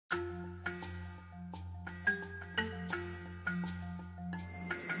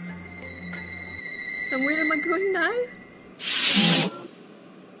And where am I going now?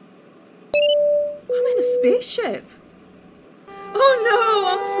 I'm in a spaceship. Oh no,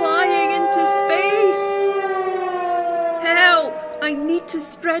 I'm flying into space. Help! I need to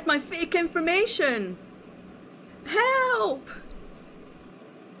spread my fake information. Help!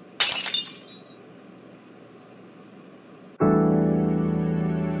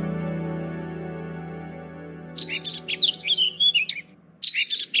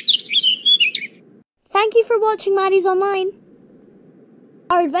 Thank you for watching Maddie's Online.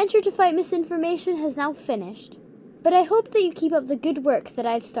 Our adventure to fight misinformation has now finished, but I hope that you keep up the good work that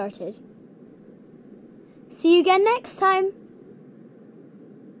I've started. See you again next time.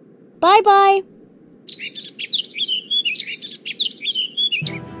 Bye bye.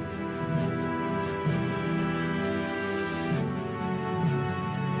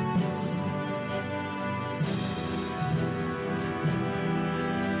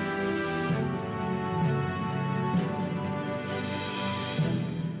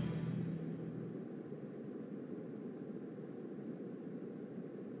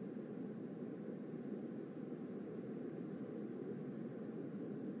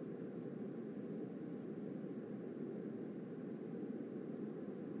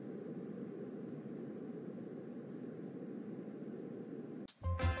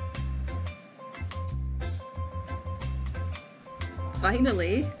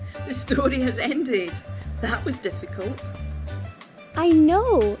 Finally, the story has ended. That was difficult. I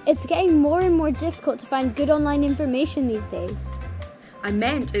know, it's getting more and more difficult to find good online information these days. I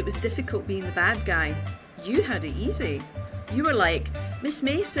meant it was difficult being the bad guy. You had it easy. You were like, Miss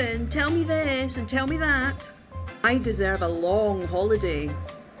Mason, tell me this and tell me that. I deserve a long holiday.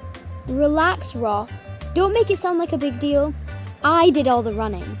 Relax, Roth. Don't make it sound like a big deal. I did all the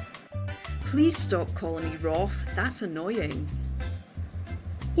running. Please stop calling me Roth. That's annoying.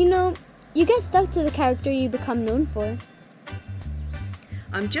 You know, you get stuck to the character you become known for.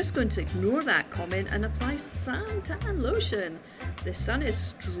 I'm just going to ignore that comment and apply suntan lotion. The sun is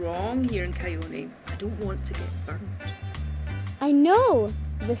strong here in Coyote. I don't want to get burnt. I know.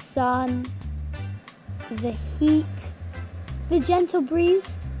 The sun, the heat, the gentle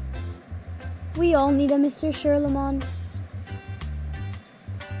breeze. We all need a Mr. Sherlamond.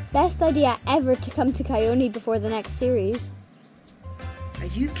 Best idea ever to come to Coyote before the next series. Are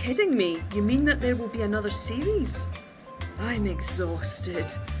you kidding me? You mean that there will be another series? I'm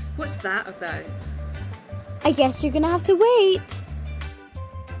exhausted. What's that about? I guess you're gonna have to wait.